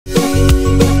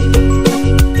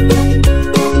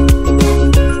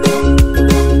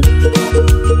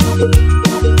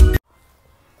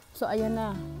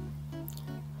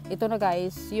ito na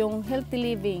guys, yung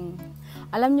healthy living.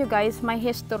 Alam nyo guys, may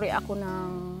history ako ng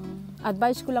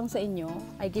advice ko lang sa inyo.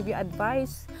 I give you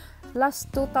advice. Last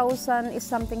 2000 is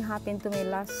something happened to me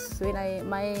last when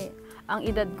ang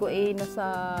edad ko ay nasa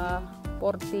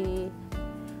 44.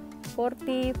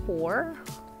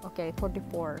 Okay,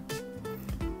 44.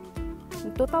 In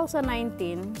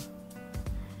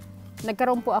 2019,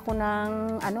 nagkaroon po ako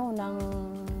ng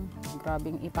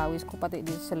grabing ipawis ko pati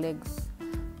dito sa legs.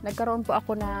 Nagkaroon po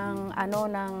ako ng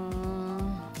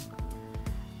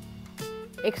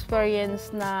experience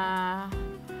na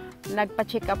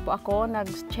nagpa-check up po ako,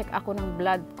 nag-check ako ng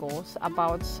blood ko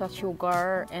about sa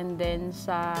sugar and then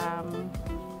sa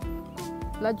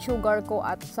blood sugar ko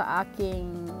at sa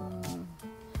aking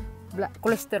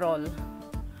cholesterol.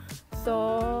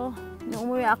 So, nung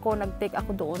umuwi ako, nag-take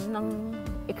ako doon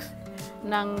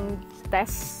ng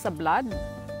test sa blood.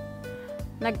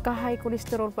 Nagka-high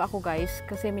cholesterol pa ako guys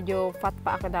kasi medyo fat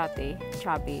pa ako dati,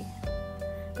 chubby.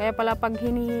 Kaya pala pag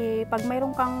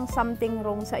mayroon kang something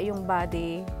wrong sa iyong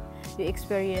body, you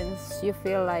experience, you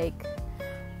feel like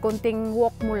konting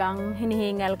walk mo lang,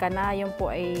 hinihingal ka na, yun po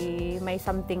ay may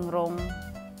something wrong.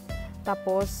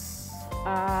 Tapos,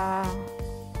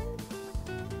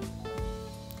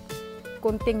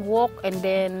 konting walk and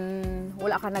then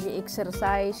wala ka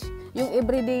nag-exercise. Yung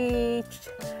everyday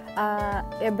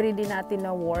natin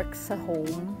na work sa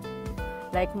home,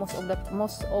 like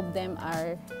most of them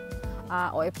are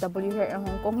OFW here in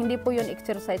Hong Kong. Hindi po yun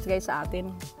exercise guys sa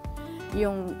atin.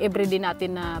 Yung everyday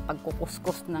natin na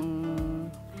pagkukuskus ng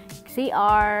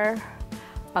CR,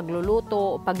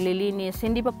 pagluluto, paglilinis,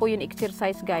 hindi pa po yun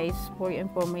exercise guys, for your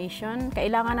information.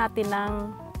 Kailangan natin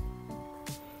ng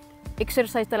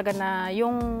exercise talaga na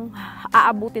yung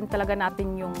aabutin talaga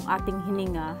natin yung ating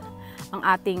hininga,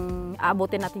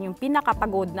 aabutin natin yung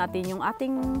pinakapagod natin, yung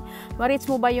ating, marits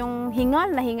mo ba yung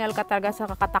hingal na hingal ka talaga sa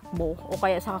kakatakbo o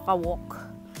kaya sa kakawalk.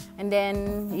 And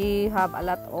then, you have a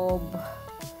lot of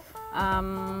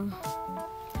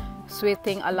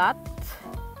sweating a lot.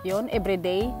 Yun,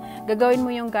 everyday. Gagawin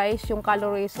mo yung guys, yung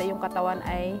calories sa yung katawan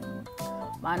ay,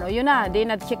 yun na,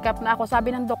 nag-check up na ako.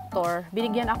 Sabi ng doktor,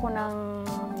 binigyan ako ng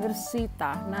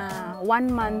resita na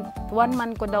 1 month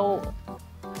ko daw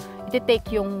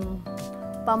iti-take yung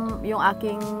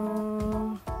aking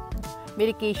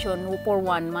medication for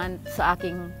 1 month sa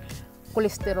aking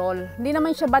cholesterol. Hindi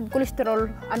naman siya bad cholesterol,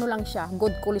 lang siya,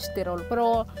 good cholesterol.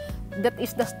 Pero that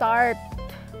is the start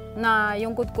na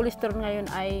yung good cholesterol ngayon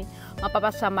ay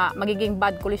mapapasama, magiging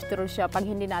bad cholesterol siya pag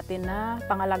hindi natin na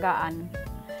pangalagaan.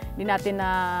 Hindi natin na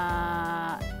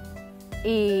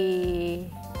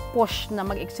i-push na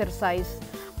mag-exercise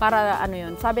para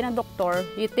yun. Sabi ng doktor,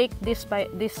 you take this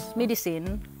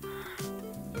medicine,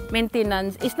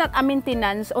 maintenance, it's not a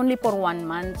maintenance only for 1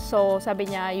 month. So sabi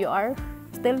niya, you are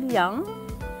still young,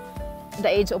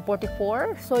 the age of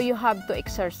 44, so you have to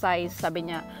exercise.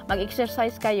 Sabi niya,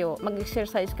 mag-exercise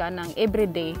ka ng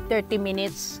everyday 30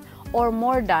 minutes or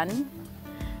more than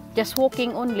just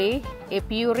walking only. If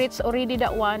you reach already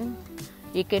that one,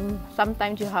 you can,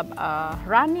 sometimes you have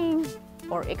running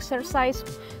or exercise,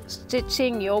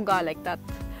 stretching, yoga, like that.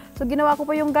 So ginawa ko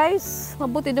pa yung guys,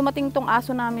 mabuti dumating tong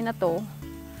aso namin na to.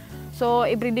 So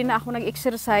everyday na ako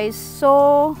nag-exercise.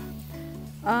 So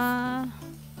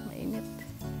mainit.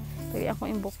 Lagi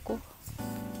ako yung book ko.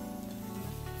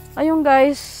 Ayun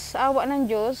guys, awa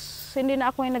ng Diyos, hindi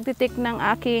na ako yung nagtitik ng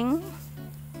aking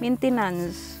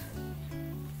maintenance.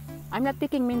 I'm not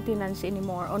taking maintenance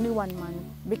anymore, only 1 month.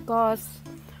 Because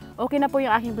okay na po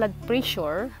yung aking blood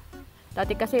pressure.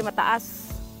 Dati kasi mataas.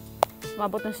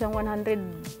 Umabot na siyang 100,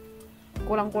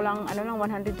 kulang-kulang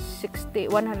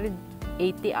 160, 180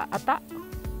 ata.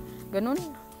 Ganun.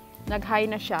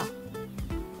 Nag-high na siya.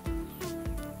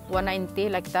 190,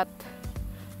 like that.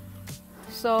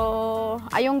 So,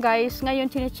 ayun guys, ngayon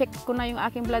chine-check ko na yung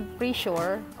aking blood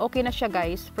pressure. Okay na siya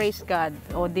guys, praise God.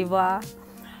 O, diba?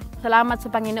 Salamat sa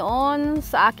Panginoon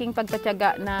sa aking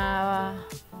pagpatyaga na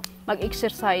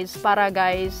mag-exercise para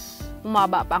guys,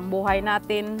 umaba pa ang buhay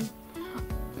natin.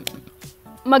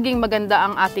 Maging maganda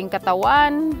ang ating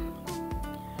katawan.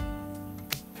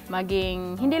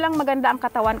 Hindi lang maganda ang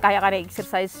katawan, kaya ka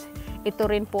na-exercise. Ito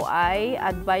rin po ay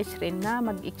advice rin na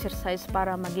mag-exercise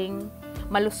para maging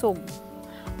malusog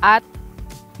at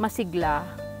masigla,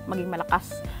 maging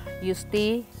malakas. You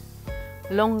stay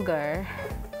longer.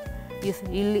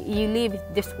 You live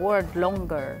this world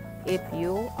longer if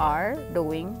you are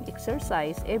doing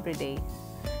exercise every day.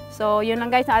 So, yun lang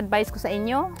guys na advice ko sa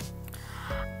inyo.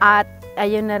 At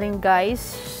ayun na rin guys,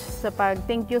 sa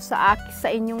pag-thank you sa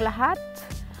inyong lahat.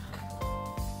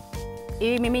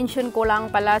 I-mention ko lang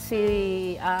pala si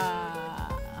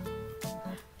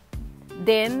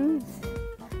Then,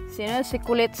 si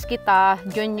Kulits kita,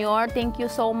 Junior, thank you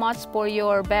so much for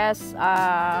your best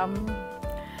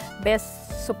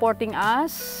supporting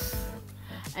us.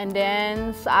 And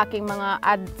then, sa aking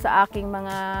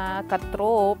mga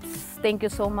katroops, thank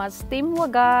you so much, Team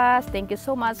Wagas, thank you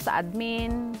so much sa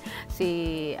admin,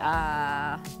 si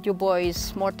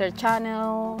Juboy's Mortar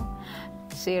Channel,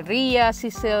 si Ria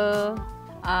Cecil,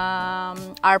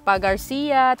 Arpa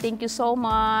Garcia, thank you so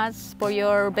much for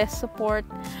your best support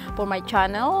for my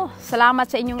channel. Salamat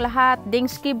sa inyong lahat.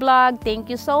 Dingsky Vlog, thank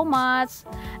you so much.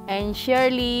 And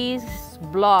Shirley's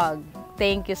Vlog,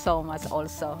 thank you so much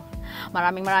also.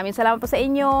 Maraming salamat po sa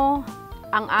inyo.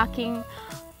 Ang aking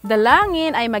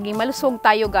dalangin ay maging malusog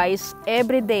tayo guys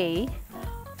everyday.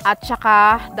 At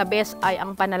saka the best ay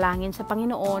ang panalangin sa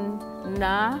Panginoon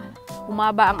na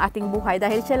humaba ang ating buhay.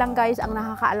 Dahil siya lang guys ang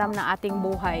nakakaalam ng ating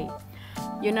buhay.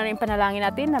 Yun na rin panalangin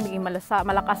natin na maging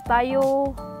malakas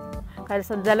tayo.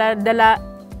 Kasi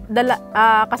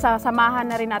kasasamahan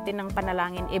na rin natin ng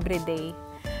panalangin everyday.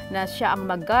 Na siya ang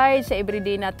mag-guide sa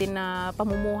everyday natin na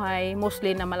pamumuhay,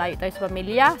 mostly na malayo tayo sa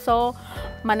pamilya. So,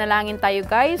 manalangin tayo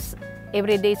guys,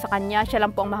 everyday sa Kanya, siya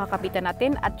lang po ang makakapitan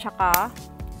natin, at saka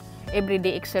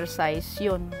everyday exercise,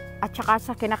 yun. At saka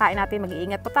sa kinakain natin,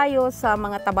 mag-iingat pa tayo sa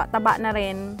mga taba-taba na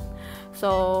rin.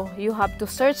 So, you have to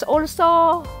search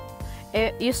also,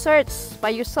 you search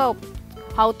by yourself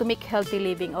how to make healthy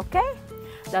living, okay?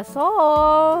 That's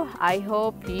all. I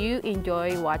hope you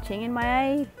enjoy watching in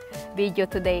my video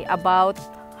today about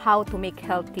how to make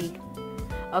healthy.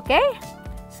 Okay?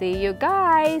 See you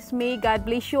guys. May God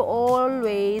bless you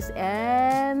always,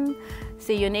 and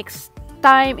see you next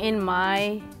time in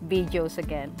my videos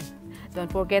again. Don't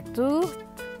forget to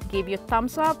give your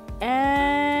thumbs up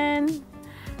and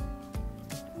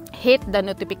hit the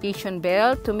notification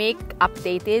bell to make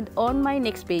updated on my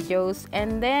next videos,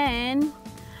 and then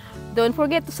don't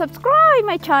forget to subscribe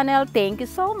my channel. Thank you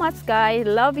so much guys.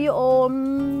 Love you all.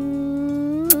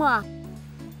 Mwah.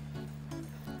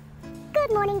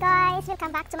 Good morning guys.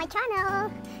 Welcome back to my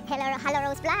channel.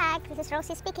 Halorosevlog Vlog. This is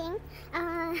Rosie speaking.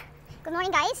 Good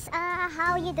morning guys.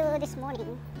 How you do this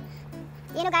morning?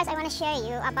 You know guys, I want to share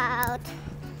you about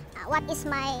what is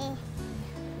my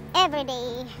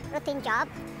everyday routine job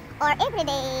or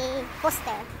everyday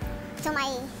poster to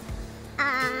my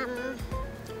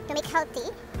to make healthy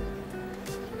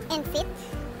and fit,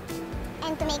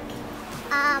 and to make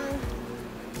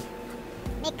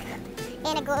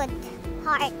in a good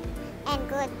heart and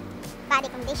good body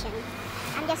condition.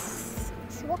 I'm just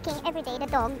walking every day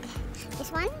the dog,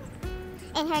 this one,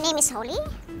 and her name is Holly.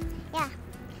 Yeah,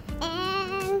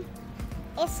 and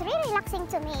it's really relaxing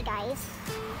to me guys.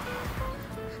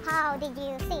 How did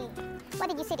you see? What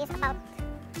did you see this about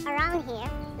around here?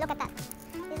 Look at that.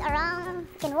 It's around,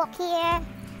 you can walk here,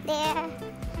 there,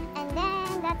 and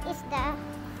then that is the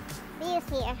views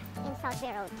here in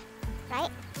Southway Road,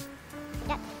 right?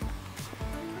 That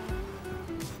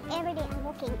every day I'm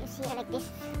walking is here like this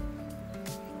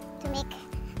to make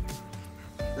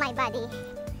my body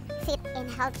fit and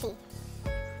healthy.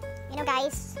 You know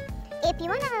guys, if you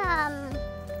wanna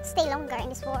stay longer in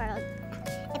this world,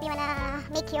 if you wanna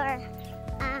make your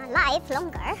life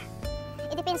longer,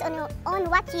 it depends on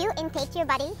what you intake your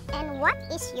body and what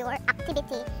is your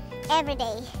activity every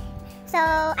day. So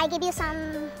I give you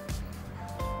some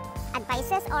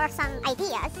advices or some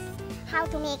ideas how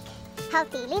to make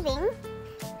healthy living,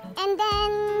 and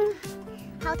then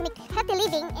how to make healthy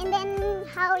living, and then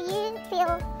how you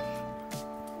feel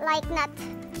like not,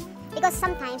 because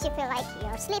sometimes you feel like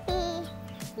you're sleepy,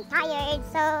 you're tired.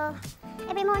 So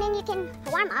every morning you can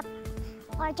warm up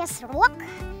or just walk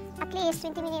at least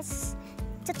 20 minutes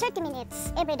to 30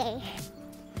 minutes every day.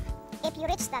 If you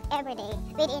reach that every day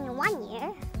within 1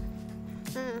 year,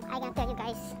 I can tell you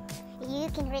guys,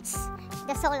 you can reach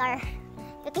the solar,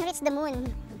 you can reach the moon.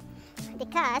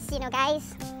 Because, you know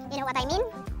guys, you know what I mean?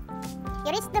 You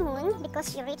reach the moon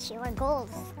because you reach your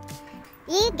goals.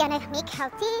 You're gonna make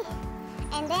healthy,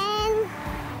 and then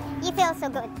you feel so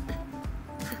good.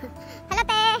 Hello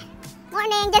te!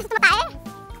 Morning! Diyan sa tumatae?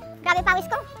 Grabe pawis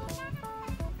ko.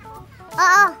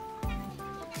 Oo.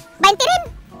 20 rin!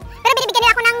 Pero binibigyan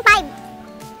nila ako ng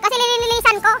 5. Kasi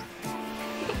lililisan ko.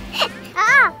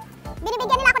 Oo.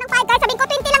 Binibigyan nila ako ng 5 guys. Sabihin ko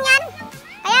 20 lang yan.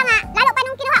 Kaya nga, lalo pa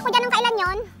nung kinuha ko dyan nung kailan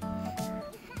yon.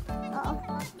 Oo.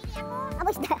 Abo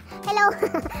isda. Hello.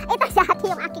 Ito si Ate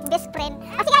yung aking best friend.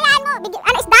 Kasi kayaan mo.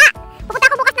 Ano isda? Pupunta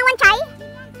ako bukas ng wanchay.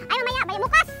 Ay mamaya. Bay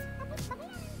bukas.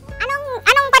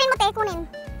 Anong pa rin mo te kunin?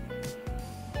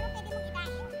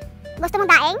 Gusto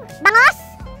mong daing? Bangos?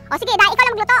 O sige, ikaw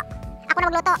lang magluto. Ako na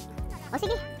magluto. O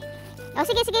sige. O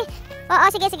sige, sige. Oo,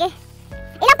 sige, sige.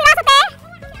 Ilang piraso te?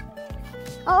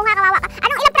 Oo nga, kawawa ka.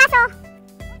 Anong ilang praso?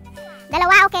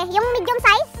 Dalawa, okay. Yung medium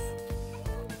size?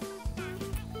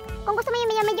 Kung gusto mo yung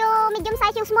medium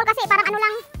size, yung small kasi parang ano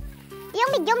lang. Yung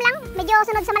medium lang, medyo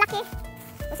sunod sa malaki.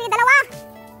 O sige, dalawa.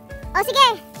 O sige,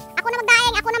 ako na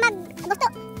magdaing, ako na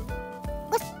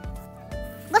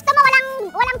gusto mo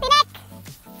walang tinik.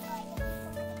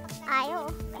 Ayo,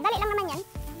 dali lang naman yan.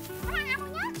 Wala nga ako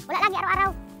niya? Wala lagi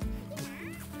araw-araw.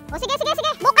 O sige,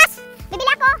 bukas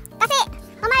bibili ako. Kasi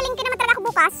mamalingki naman talaga ako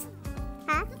bukas.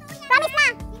 Ha? Promise na.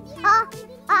 Oo.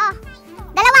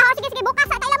 Dalawa, o sige, bukas.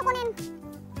 Kailan mo kunin?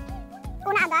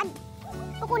 Una agad?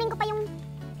 Kukunin ko pa yung...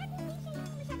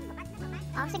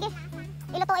 O sige,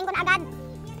 ilutuin ko na agad.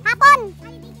 Hapon!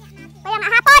 Kaya nga,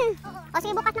 hapon! O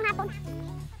sige, bukas ng hapon.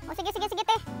 O sige,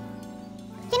 te.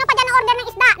 Sino pa dyan ang order ng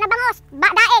isda na bangos?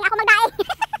 Daing, ako magdaing.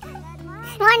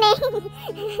 Morning.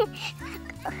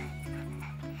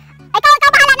 Ikaw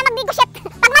bahala na mag-negotiate.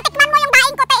 Pag matikman mo yung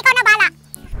daing ko, te, ikaw na bahala.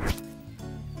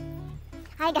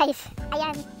 Hi guys,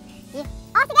 ayan.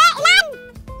 O sige, ilan?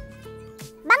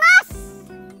 Bangos!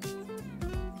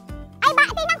 Ay,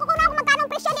 tingnan ko kung ako magkano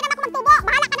ang presyo, hindi naman ako magtubo.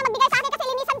 Bahala ka na magbigay sa akin kasi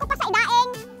linisan ko pa sa idaing.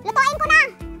 Lutuin ko na.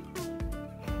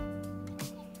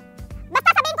 Basta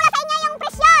sabihin ko na sa inyo yung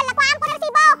presyo, lakuhaan ko na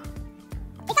resibo.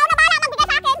 Ikaw na bahala magbigay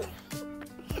sa akin.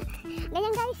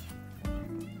 Ganyan guys.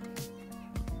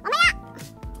 Mamaya!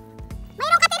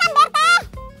 Mayroon ka number, te!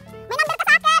 May number ka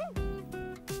sa akin!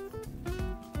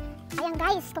 Ayan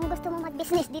guys, kung gusto mo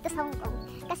mag-business dito sa Hong Kong,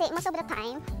 kasi most of the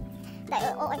time, the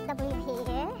OFW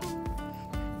here,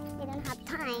 they don't have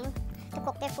time to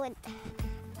cook their food.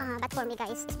 But for me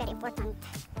guys, it's very important.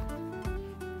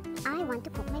 I want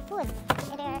to cook my food.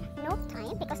 There's no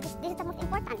time because this is the most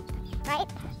important, right?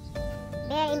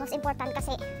 Very most important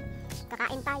kasi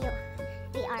kakain tayo.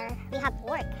 We have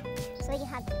work. So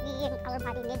our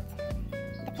body needs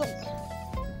the food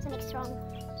to make strong.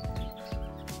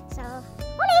 So,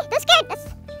 Holy, don't scared.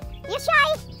 You're shy.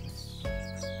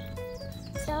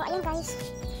 So, ayan guys.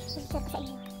 I-share ko sa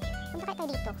inyo. Punta kayo tayo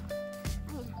dito.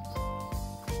 Ayan.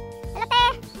 Hello, te.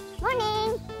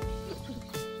 Morning.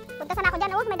 Punta sana ako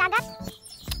dyan. Oh, may dagat.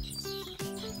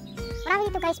 Marami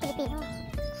dito guys, Pilipino.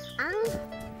 Ang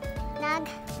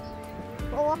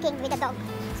nag-walking with the dog.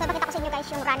 So, bakita ko sa inyo guys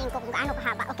yung running ko kung gaano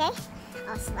kahaba. Okay?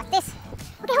 Oh, so what this?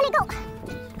 Okay, Holy, go.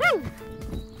 Run.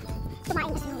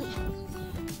 Tumain na si Holy.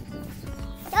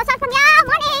 So, what's up from ya?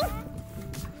 Morning.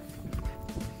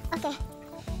 Okay.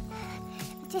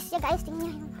 Just ya guys,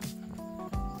 tingnan nyo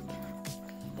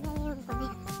yung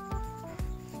pamilya.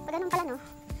 Pag ganun pala no,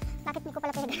 bakit hindi ko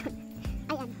pala pwede ganun?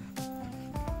 Ayan.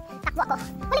 Takbo ako.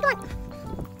 Huli ko!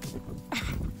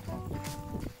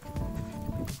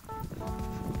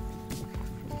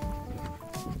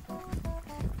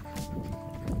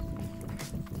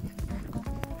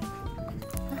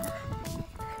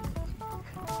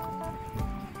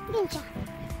 Ganyan siya.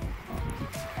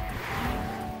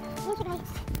 Ganyan siya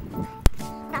guys.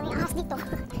 Maraming ahas dito.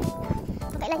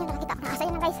 Magkailan yung nakakita ako ng ahas.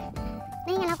 Ayan na guys.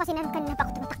 Nahinga lang ako kasi kanina pa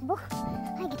ako tumatakbo.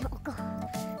 Ay, ginoo ko.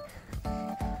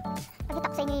 Pakita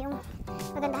ko sa inyo yung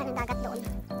magandahan ng dagat doon.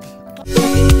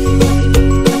 Okay.